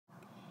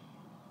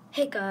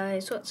Hey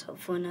guys, what's up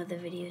for another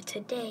video?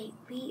 Today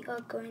we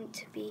are going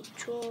to be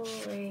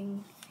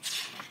drawing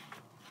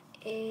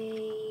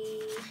a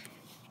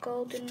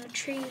golden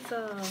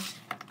retriever.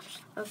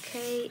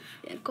 Okay,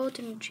 a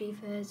golden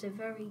retriever is a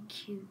very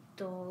cute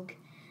dog,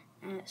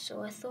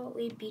 so I thought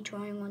we'd be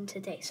drawing one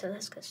today, so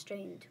let's get straight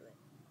into it.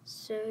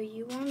 So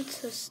you want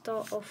to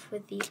start off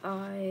with the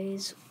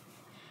eyes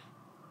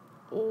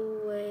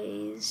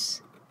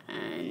always,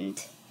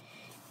 and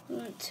you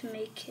want to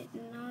make it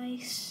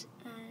nice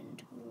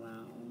and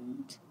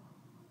round.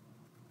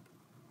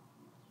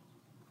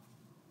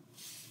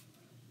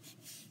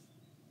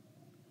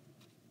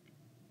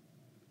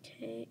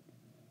 Okay,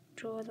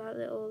 draw that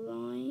little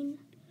line,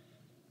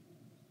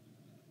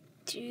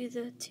 do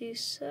the two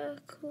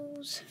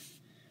circles,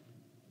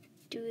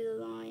 do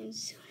the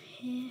lines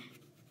here,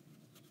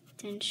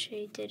 then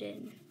shade it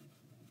in.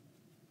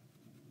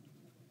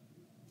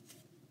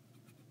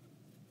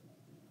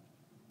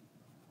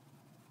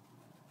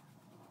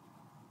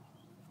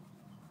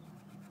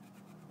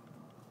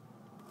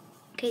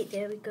 Okay,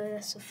 there we go,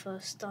 that's the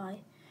first eye.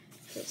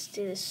 Let's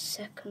do the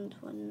second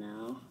one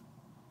now.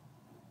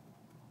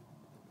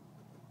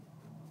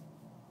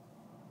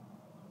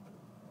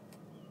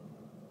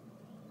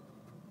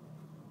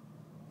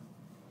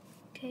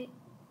 Okay,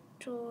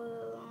 draw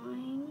the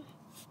line,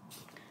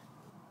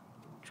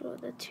 draw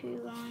the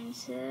two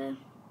lines there.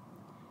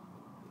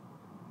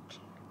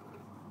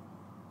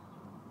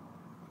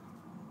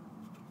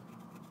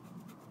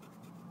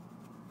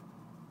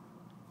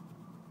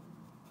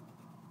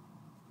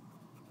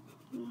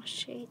 I'll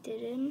shade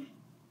it in.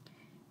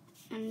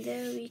 And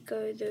there we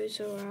go, those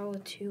are our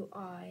two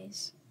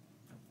eyes.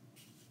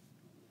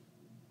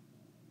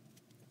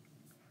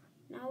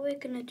 Now we're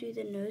going to do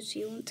the nose.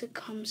 You want to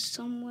come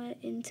somewhere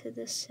into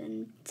the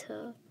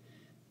center.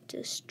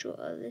 Just draw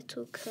a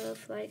little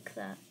curve like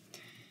that.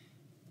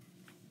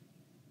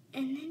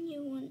 And then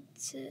you want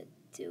to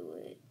do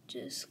it,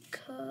 just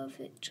curve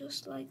it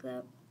just like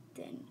that.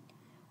 Then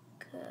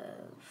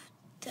curve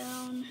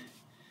down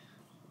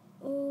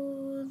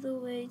all the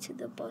way to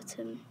the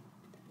bottom.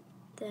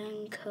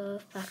 Then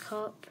curve back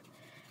up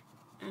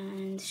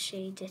and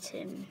shade it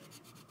in.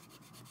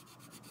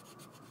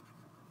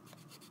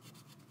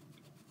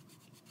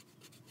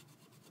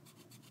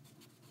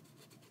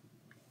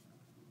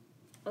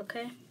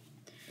 Okay,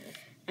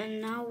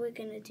 and now we're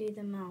going to do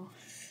the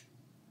mouth.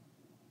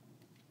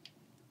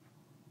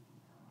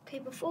 Okay,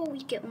 before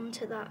we get on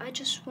to that, I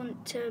just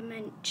want to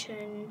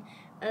mention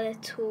a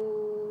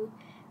little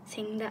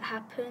thing that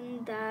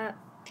happened, that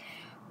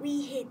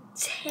we hit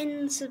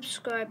 10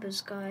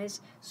 subscribers,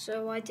 guys.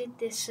 So I did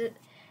this,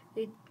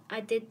 I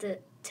did the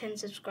 10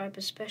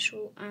 subscriber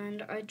special,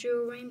 and I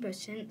drew a rainbow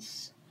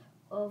since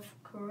of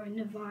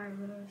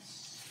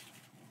coronavirus.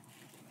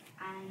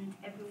 And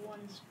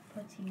everyone's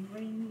putting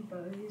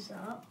rainbows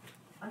up.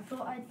 I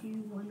thought I'd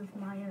do one of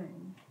my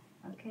own,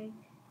 okay?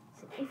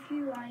 So if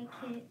you like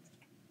it,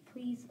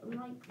 please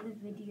like the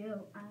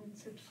video and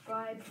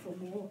subscribe for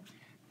more,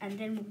 and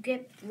then we'll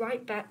get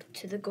right back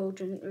to the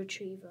golden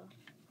retriever.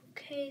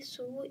 Okay,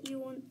 so what you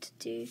want to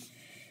do,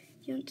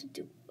 you want to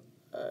do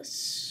a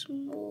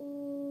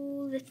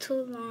small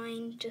little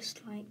line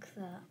just like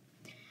that.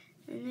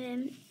 And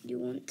then you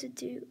want to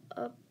do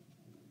a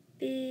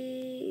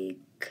big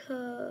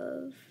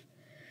curve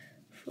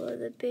for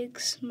the big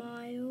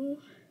smile,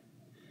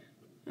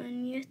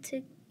 and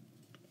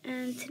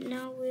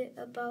now we're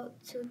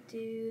about to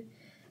do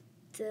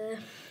the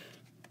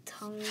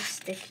tongue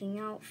sticking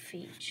out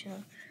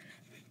feature.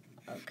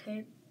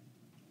 Okay,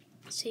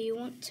 so you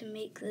want to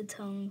make the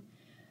tongue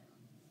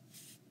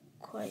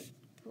quite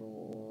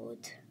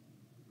broad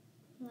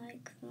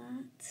like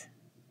that.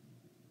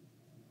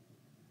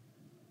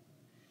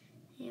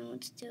 You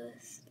want to do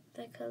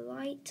like a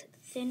light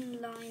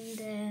thin line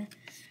there.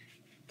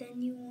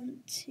 Then you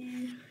want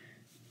to,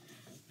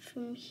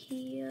 from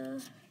here,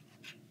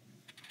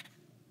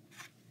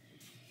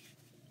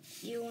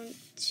 you want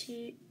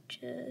to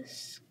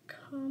just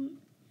come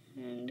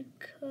and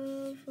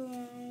curve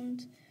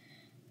around,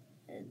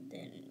 and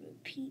then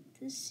repeat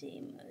the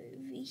same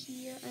over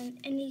here. And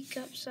any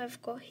gaps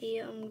I've got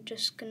here, I'm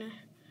just gonna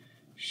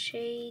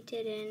shade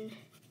it in.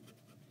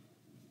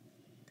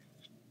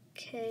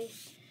 Okay.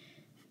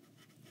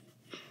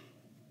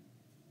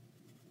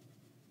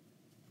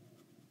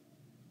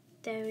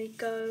 There we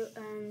go,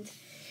 and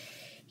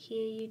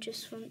here you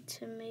just want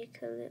to make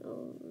a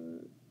little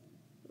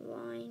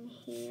line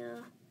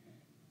here.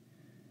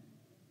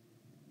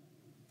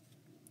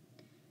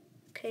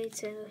 Okay,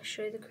 to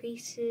show the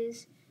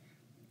creases.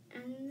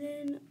 And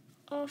then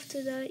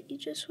after that, you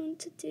just want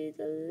to do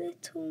the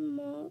little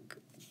mark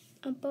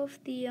above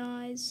the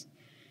eyes,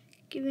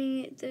 giving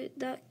it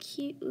that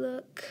cute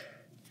look.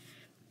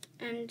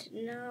 And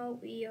now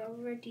we are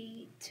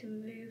ready to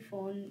move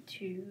on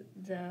to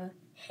the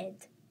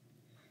head.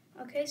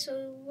 Okay,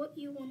 so what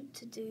you want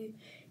to do,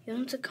 you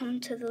want to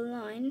come to the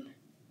line,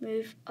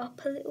 move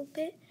up a little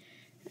bit,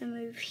 and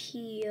move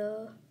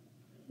here,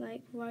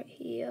 like right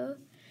here.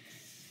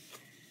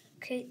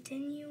 Okay,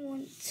 then you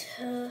want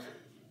to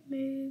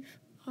move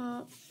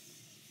up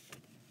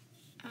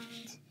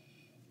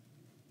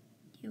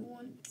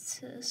want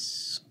to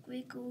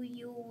squiggle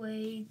your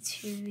way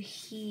to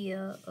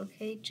here,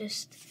 okay?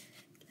 Just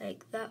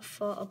like that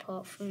far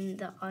apart from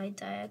the eye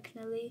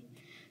diagonally.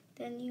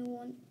 Then you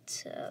want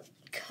to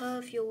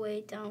curve your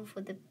way down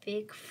for the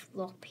big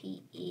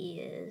floppy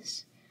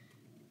ears,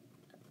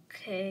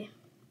 okay?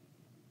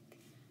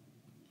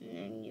 And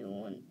then you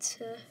want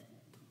to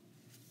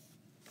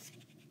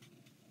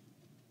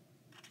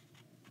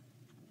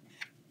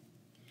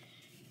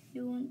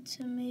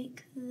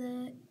make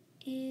the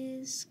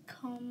ears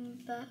come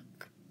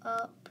back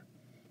up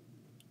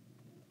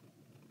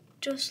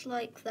just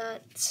like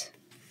that,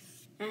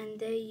 and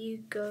there you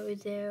go,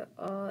 there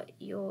are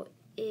your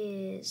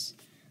ears.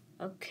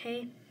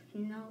 Okay,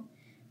 now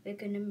we're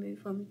going to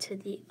move on to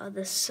the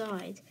other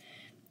side.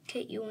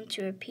 Okay, you want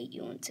to repeat,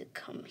 you want to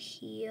come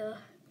here,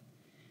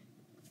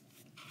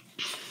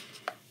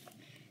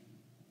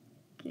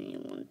 then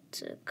you want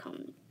to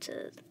come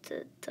to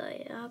the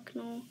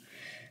diagonal,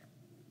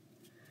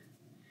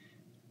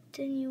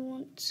 then you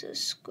want to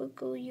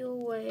squiggle your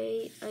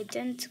way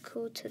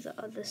identical to the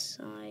other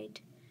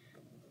side,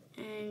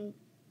 and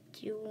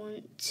you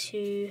want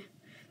to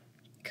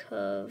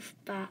curve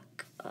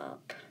back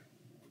up.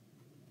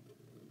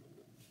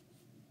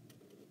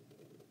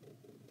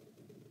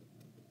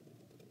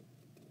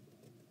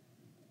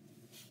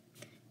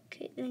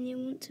 Okay, then you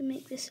want to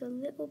make this a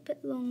little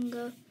bit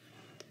longer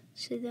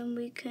so then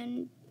we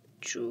can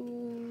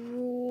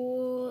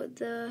draw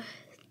the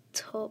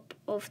top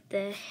of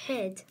the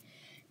head.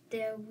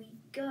 There we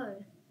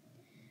go.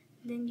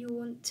 Then you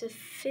want to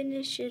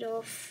finish it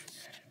off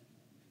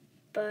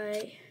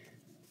by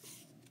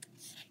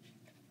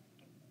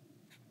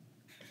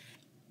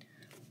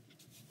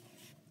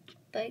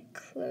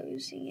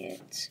closing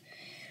it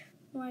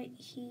right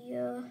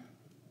here.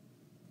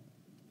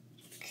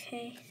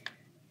 Okay.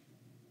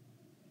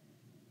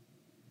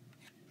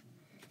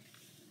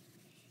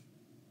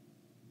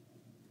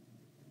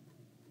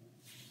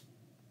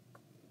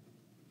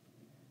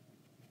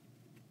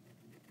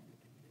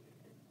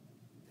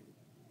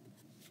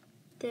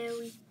 There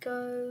we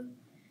go,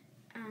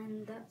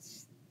 and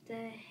that's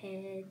the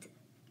head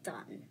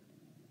done.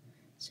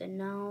 So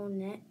now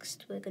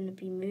next we're going to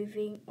be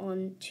moving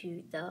on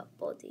to the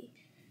body.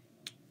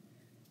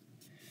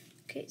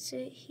 Okay,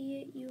 so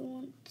here you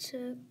want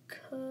to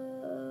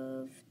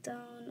curve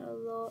down a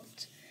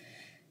lot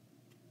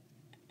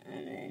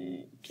and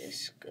then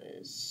just go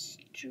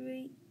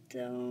straight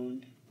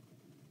down,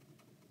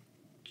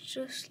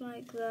 just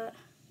like that.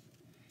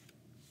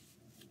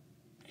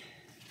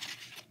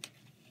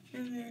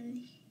 And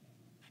then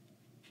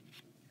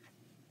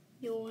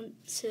you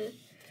want to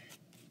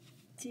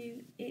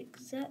do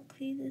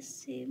exactly the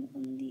same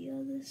on the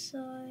other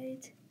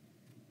side.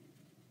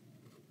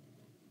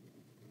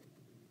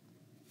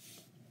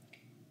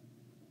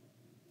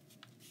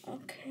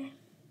 Okay.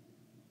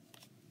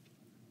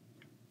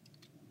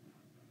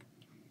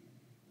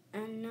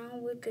 And now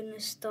we're going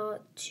to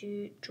start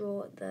to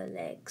draw the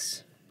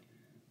legs.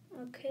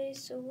 Okay,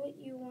 so what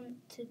you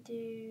want to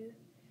do,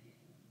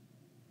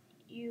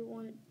 you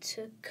want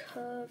to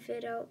curve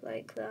it out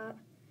like that,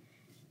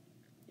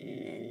 and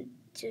then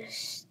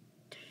just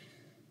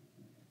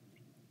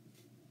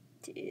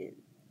do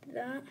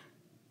that.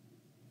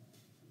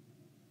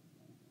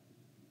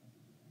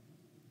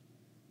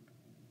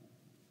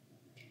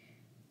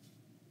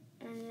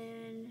 And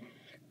then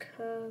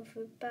curve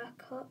it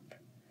back up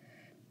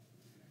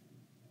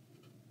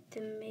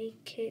to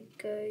make it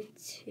go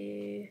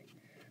to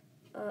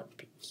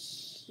up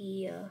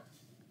here.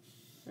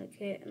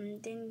 Okay,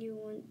 and then you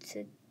want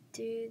to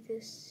do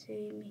the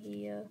same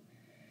here.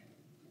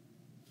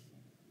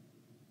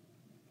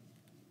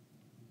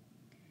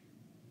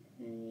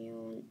 And you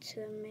want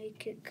to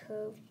make it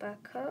curve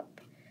back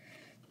up.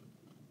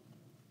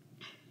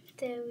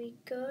 There we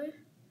go.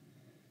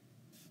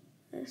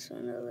 This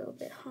one a little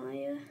bit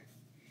higher.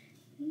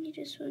 And you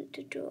just want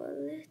to draw a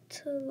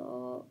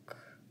little arc,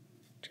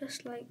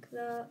 just like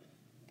that.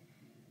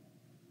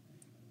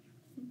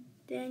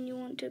 Then you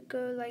want to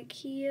go like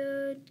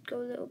here, go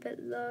a little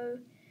bit low,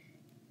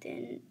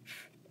 then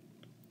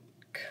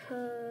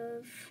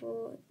curve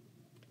for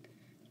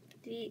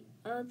the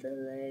other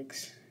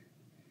legs.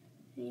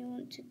 And you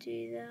want to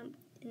do that,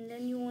 and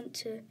then you want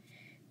to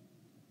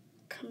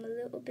come a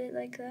little bit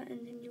like that,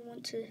 and then you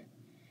want to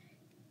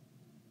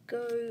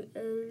go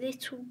a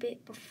little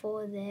bit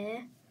before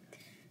there.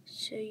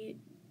 So you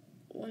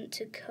want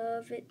to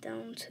curve it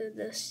down to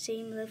the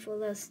same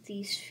level as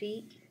these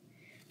feet,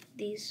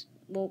 these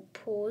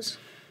paws.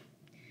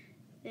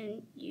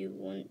 Then you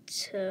want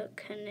to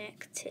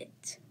connect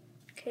it.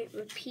 Okay,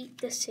 repeat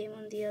the same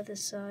on the other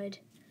side.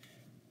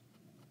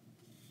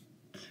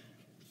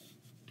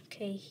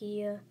 Okay,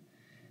 here,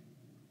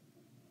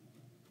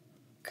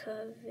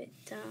 curve it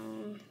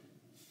down.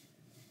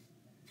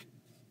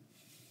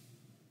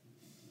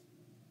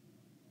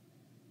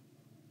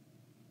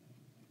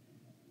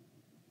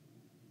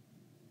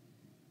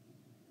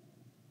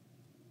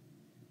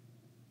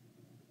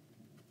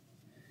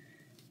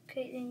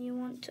 Okay, then you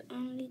want to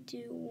only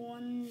do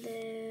one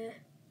there,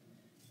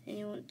 then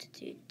you want to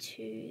do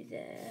 2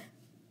 there.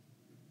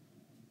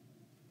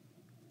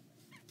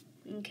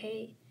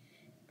 Okay,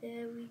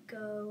 there we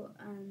go,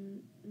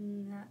 and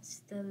that's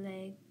the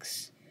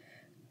legs.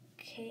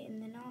 Okay,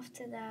 and then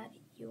after that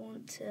you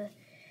want to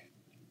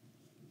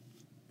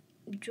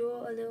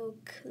draw a little,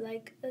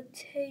 like a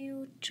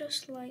tail,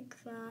 just like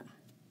that.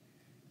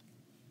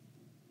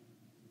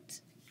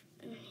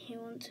 And you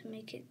want to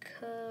make it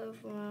curve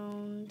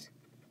round.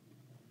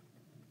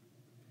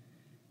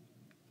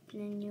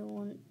 And then you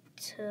want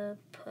to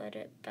put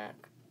it back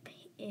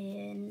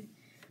in.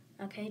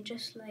 Okay,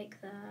 just like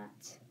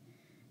that.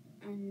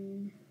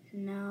 And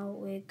now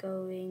we're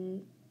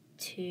going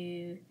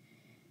to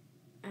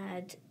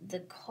add the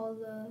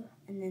collar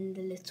and then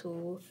the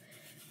little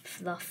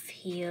fluff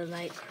here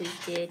like we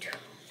did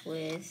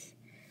with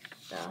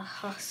the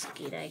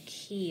husky, like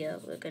here.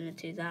 We're gonna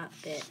do that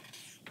bit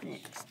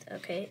next.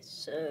 Okay,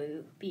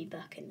 so be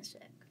back in a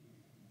sec.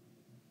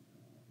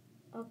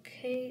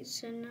 Okay,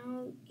 so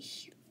now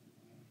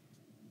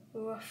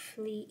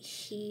roughly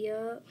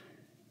here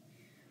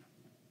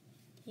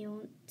you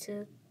want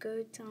to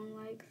go down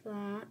like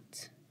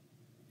that,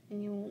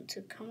 and you want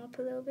to come up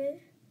a little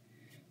bit,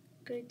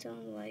 go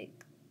down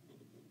like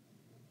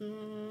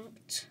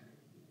that,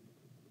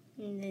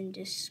 and then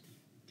just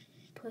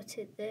put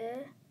it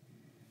there.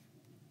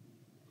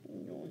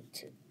 And you want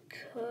to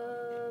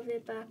curve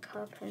it back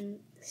up, and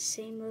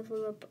same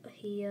level up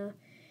here.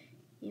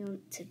 You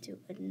want to do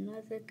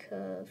another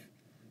curve,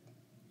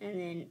 and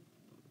then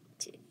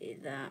do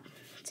that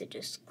to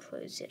just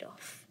close it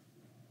off.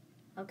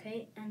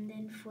 Okay, and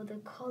then for the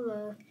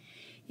collar,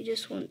 you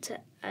just want to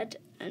add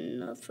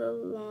another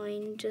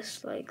line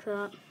just like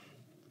that.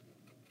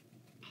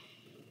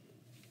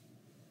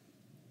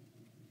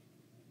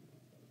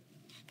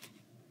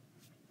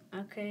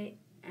 Okay,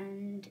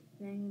 and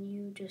then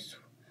you just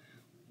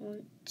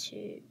want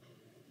to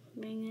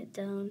bring it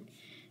down,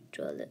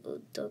 draw a little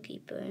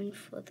doggy bone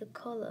for the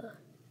collar.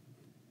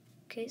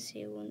 Okay, so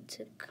you want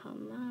to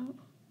come out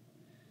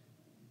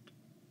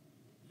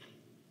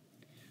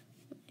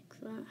like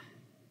that.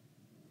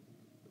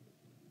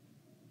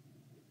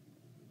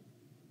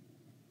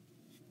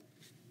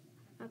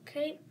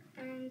 Okay,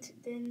 and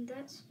then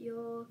that's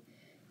your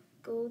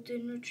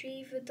golden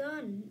retriever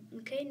done.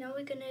 Okay, now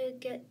we're gonna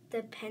get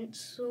the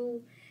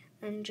pencil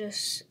and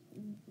just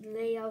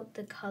lay out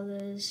the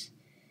colors,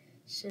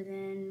 so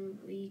then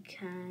we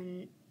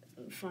can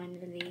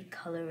finally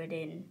color it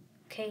in.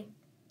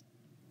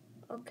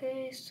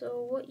 Okay,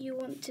 so what you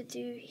want to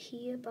do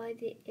here by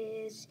the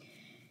ears,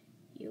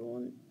 you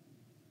want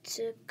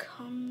to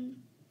come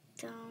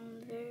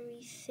down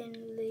very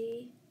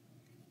thinly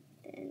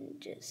and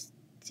just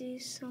do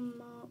some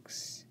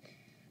marks,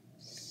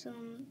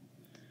 some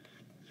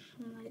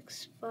like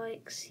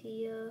spikes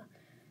here.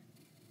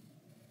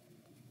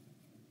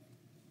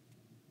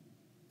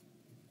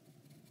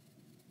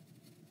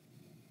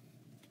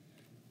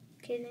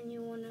 Okay, then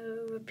you want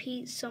to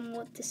repeat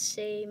somewhat the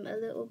same, a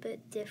little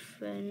bit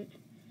different.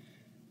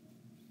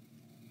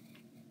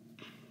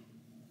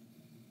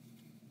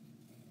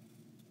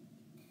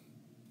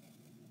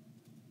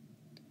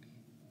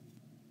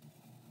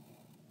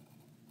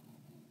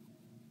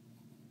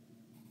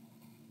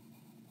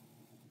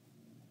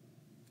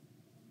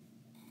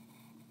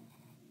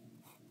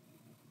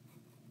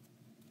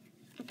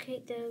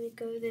 Okay, there we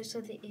go, those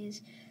are the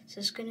ears. So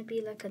it's going to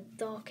be like a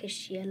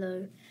darkish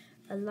yellow,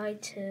 a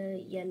lighter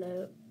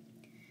yellow,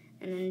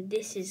 and then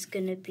this is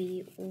going to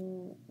be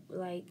all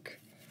like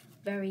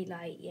very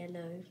light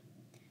yellow,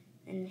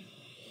 and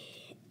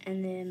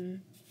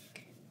then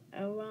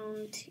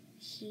around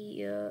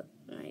here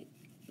like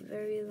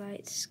very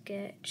light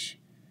sketch.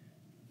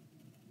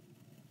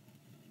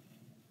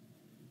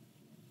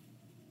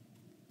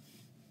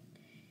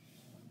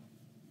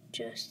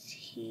 Just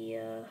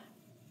here,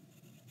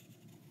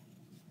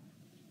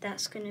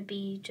 that's going to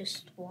be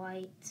just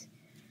white,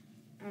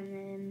 and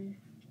then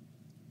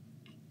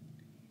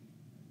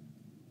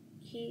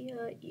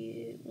here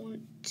you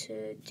want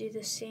to do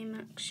the same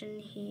action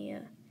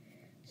here,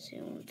 so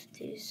you want to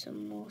do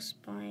some more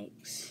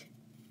spikes.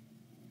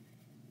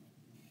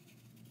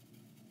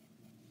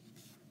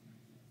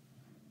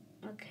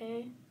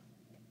 Okay,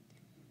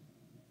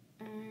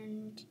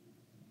 and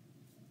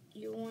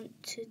you want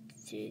to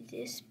do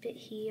this bit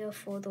here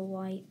for the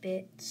white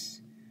bits.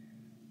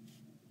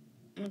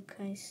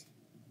 Okay.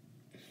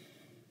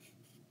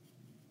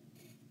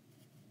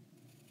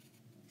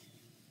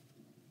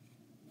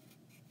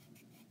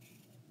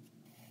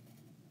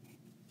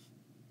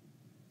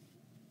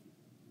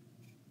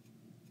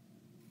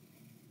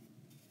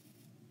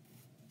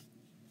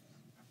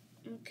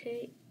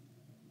 Okay.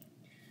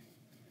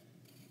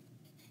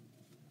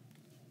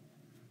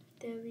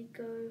 There we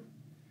go.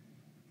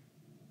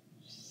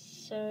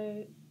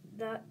 So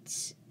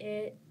that's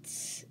it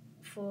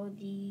for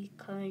the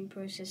coloring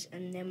process,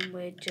 and then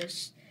we're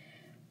just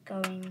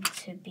going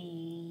to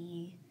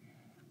be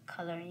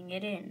coloring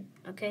it in.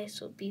 Okay,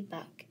 so be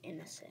back in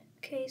a sec.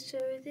 Okay, so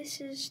this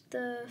is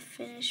the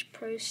finished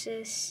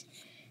process.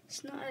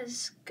 It's not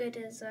as good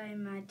as I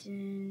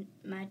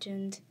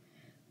imagined,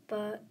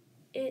 but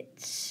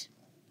it's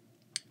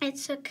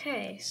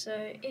okay. So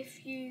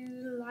if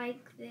you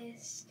like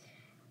this,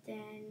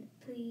 then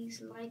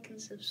please like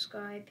and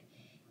subscribe.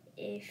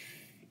 If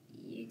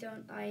you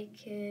don't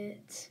like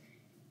it,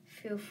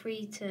 feel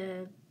free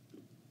to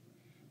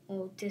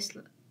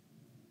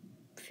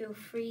feel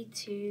free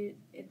to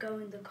go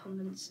in the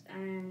comments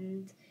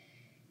and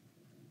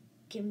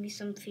give me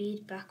some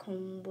feedback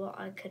on what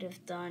I could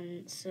have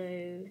done.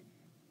 So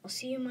I'll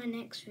see you in my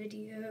next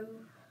video.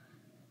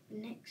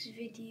 Next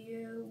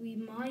video we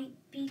might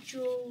be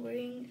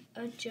drawing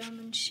a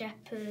German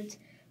Shepherd,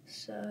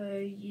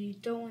 so you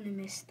don't want to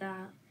miss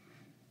that.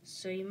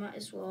 So you might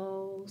as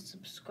well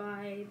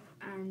subscribe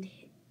and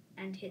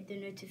hit the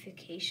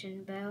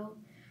notification bell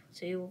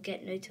so you will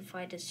get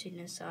notified as soon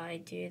as I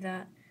do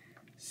that.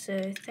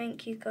 So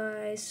thank you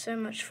guys so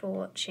much for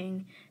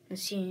watching, and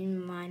see you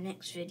in my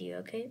next video,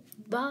 okay?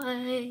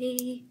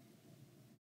 Bye!